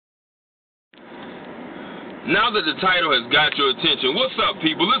now that the title has got your attention, what's up,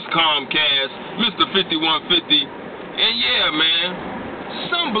 people? It's Comcast, Mr. 5150, and yeah, man,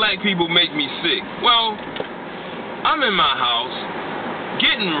 some black people make me sick. Well, I'm in my house,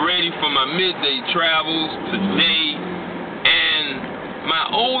 getting ready for my midday travels today, and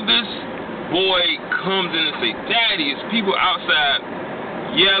my oldest boy comes in and says, "Daddy, it's people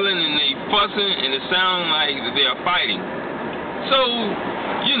outside yelling and they fussing, and it sounds like they're fighting." So,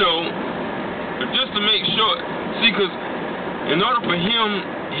 you know, just to make sure, see, because in order for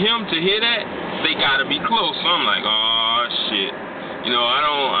him to hear that, they gotta be close. So I'm like, oh shit, you know, I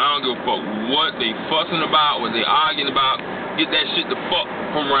don't give a fuck what they fussing about, what they arguing about. Get that shit the fuck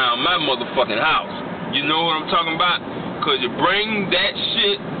from around my motherfucking house. You know what I'm talking about? Cause you bring that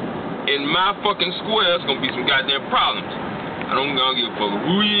shit in my fucking square, it's gonna be some goddamn problems. I don't give a fuck.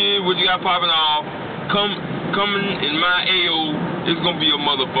 Ooh yeah, what you got popping off? Coming in my AO, it's gonna be a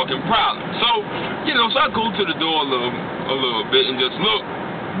motherfucking problem. So, you know, so I go to the door a little bit and just look,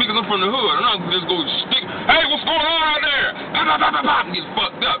 because I'm from the hood, and I just go stick, "Hey, what's going on out there?" And get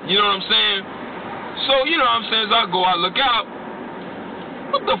fucked up. You know what I'm saying? So, you know what I'm saying? As I go, I look out.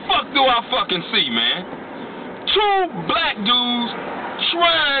 What the fuck do I fucking see, man? Two black dudes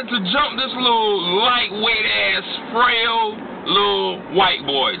trying to jump this little lightweight ass, frail little white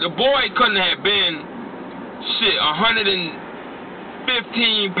boy. The boy couldn't have been shit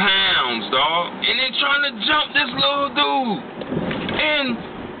 115 pounds, dog. And they trying to jump this little dude. And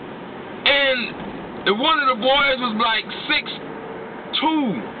one of the boys was like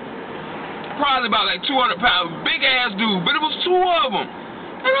 6'2", probably about like 200 pounds, big ass dude. But it was two of them.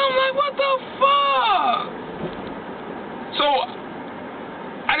 And I'm like, what the fuck? So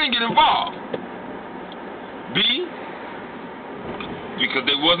I didn't get involved. B, because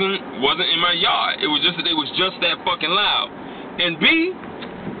they wasn't in my yard. It was just that they was just that fucking loud. And B,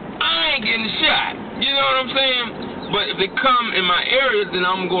 I ain't getting shot. You know what I'm saying? But if they come in my area, then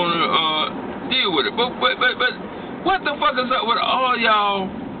I'm gonna deal with it. But what the fuck is up with all y'all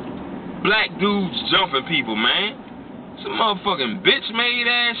black dudes jumping people, man? Some motherfucking bitch-made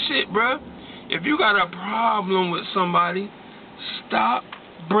ass shit, bruh. If you got a problem with somebody, stop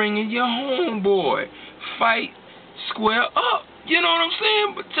bringing your homeboy. Fight square up. You know what I'm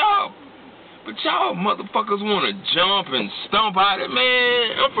saying? But y'all motherfuckers want to jump and stomp out it,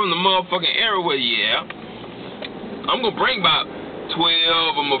 man. I'm from the motherfucking era where, yeah, I'm going to bring about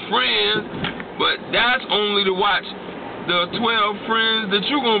 12 of my friends, but that's only to watch the 12 friends that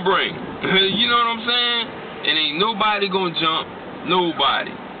you going to bring. You know what I'm saying? And ain't nobody going to jump,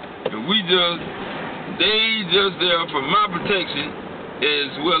 nobody. And they just there for my protection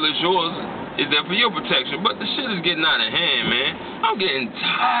as well as yours is there for your protection. But the shit is getting out of hand, man. I'm getting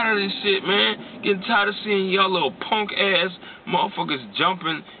tired of this shit, man. Getting tired of seeing y'all little punk ass motherfuckers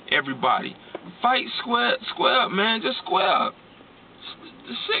jumping everybody. Fight square up, man. Just square up.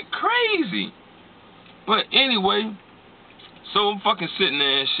 This shit crazy. But anyway, so I'm fucking sitting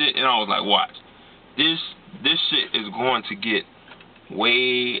there and shit, and I was like, watch. This shit is going to get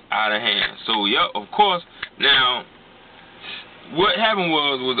way out of hand. So, yeah, of course, now, what happened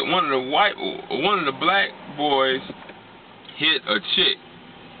was that one of the black boys hit a chick.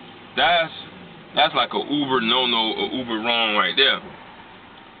 That's like a uber no-no, a uber wrong right there.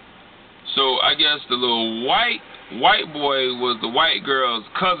 So I guess the little white boy was the white girl's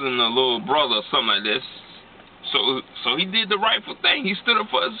cousin, or little brother, or something like this. So he did the rightful thing. He stood up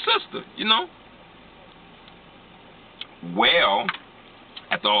for his sister, you know. Well,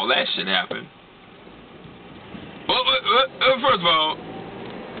 after all that shit happened. First of all,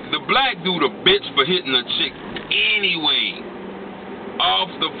 the black dude a bitch for hitting a chick anyway. Off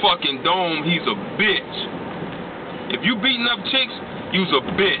the fucking dome, he's a bitch. If you beating up chicks, you's a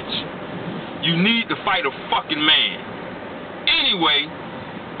bitch. You need to fight a fucking man. Anyway,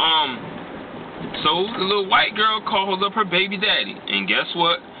 so the little white girl calls up her baby daddy. And guess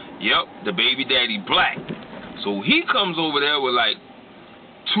what? Yep, the baby daddy black. So he comes over there with like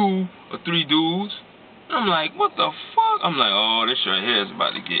 2 or 3 dudes. I'm like, what the fuck? I'm like, oh, this right here is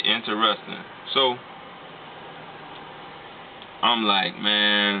about to get interesting. So I'm like,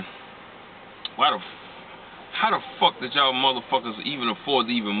 man, how the fuck did y'all motherfuckers even afford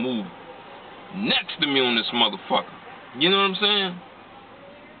to even move next to me on this motherfucker? You know what I'm saying?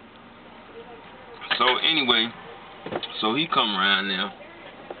 So anyway, so he come around now,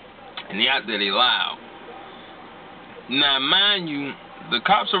 and they out there, they loud. Now, mind you, the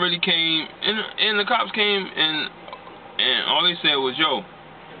cops already came, and the cops came, and all they said was, yo,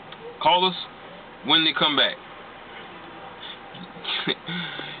 call us when they come back.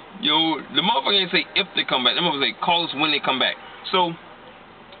 Yo, the motherfucker ain't say if they come back. The motherfucker say, call us when they come back. So,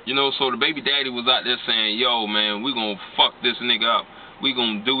 You know, so the baby daddy was out there saying, yo, man, we gonna fuck this nigga up. We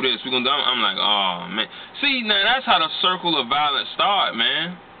gonna do this. We gonna do. I'm like, oh, man. See, now that's how the circle of violence start,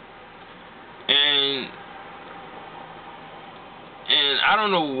 man. And I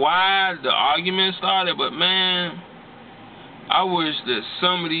don't know why the argument started, but, man, I wish that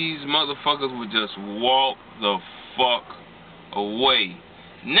some of these motherfuckers would just walk the fuck away.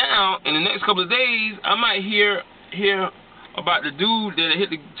 Now, in the next couple of days, I might hear about the dude that hit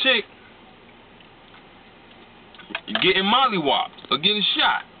the chick getting mollywopped or getting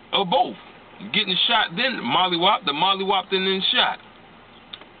shot, or both. Getting shot, then mollywopped, the mollywopped and then shot.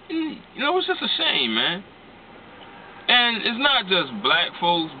 And, you know, it's just a shame, man. And it's not just black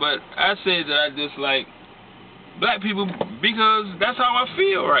folks, but I say that I dislike black people because that's how I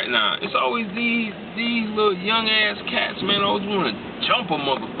feel right now. It's always these little young ass cats, man, always want to jump a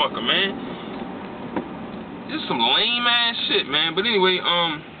motherfucker, man. Just some lame ass shit, man. But anyway,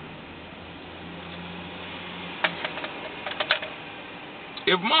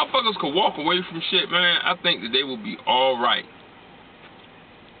 if motherfuckers could walk away from shit, man, I think that they will be alright.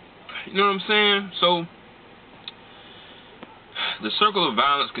 You know what I'm saying? So the circle of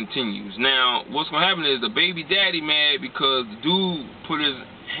violence continues. Now, what's going to happen is the baby daddy mad because the dude put his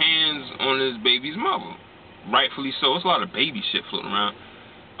hands on his baby's mother. Rightfully so. It's a lot of baby shit floating around.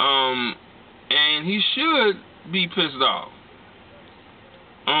 And he should be pissed off.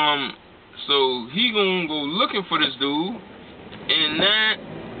 So he going to go looking for this dude. And 9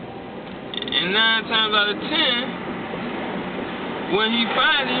 times out of 10, when he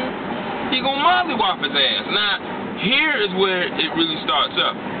find him, he going to mollywop his ass. Now, here is where it really starts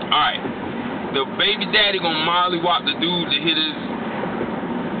up. Alright, the baby daddy gonna mollywop the dude that hit his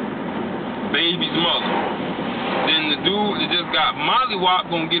baby's mother. Then the dude that just got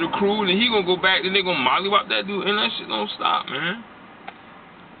mollywopped gonna get a crew, and he gonna go back, and they gonna mollywop that dude, and that shit don't stop, man.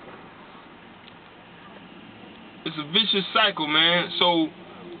 It's a vicious cycle, man. So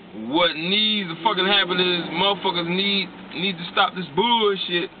what needs to fucking happen is motherfuckers need to stop this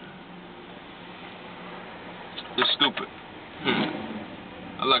bullshit. It's stupid.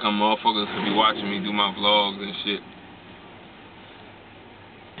 I like how motherfuckers be watching me do my vlogs and shit.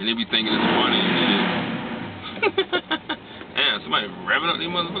 And they be thinking it's funny and shit. Damn, somebody revving up their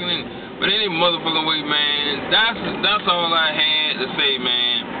motherfucking engine. But any motherfucking way, man, that's all I had to say,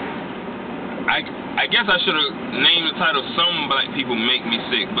 man. I guess I should have named the title Some Black People Make Me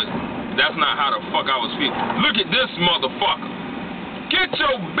Sick, but that's not how the fuck I was feeling. Look at this motherfucker. Get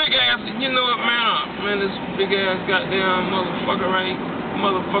your big ass, you know what, man, this big ass goddamn motherfucker, right?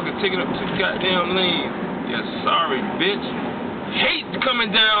 Motherfucker taking up 2 goddamn lanes. Yeah, sorry, bitch. Hate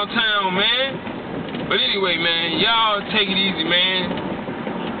coming downtown, man. But anyway, man, y'all take it easy, man.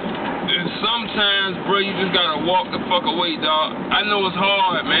 And sometimes, bro, you just gotta walk the fuck away, dog. I know it's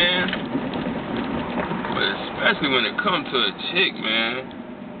hard, man. But especially when it comes to a chick, man.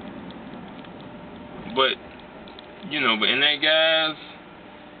 But you know, but in that guy's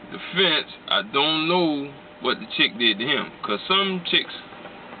defense, I don't know what the chick did to him. Because some chicks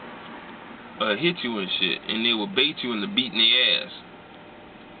hit you and shit, and they will bait you into beating their ass.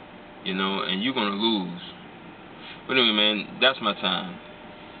 You know, and you're going to lose. But anyway, man, that's my time.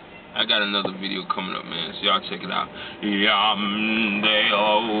 I got another video coming up, man, so y'all check it out.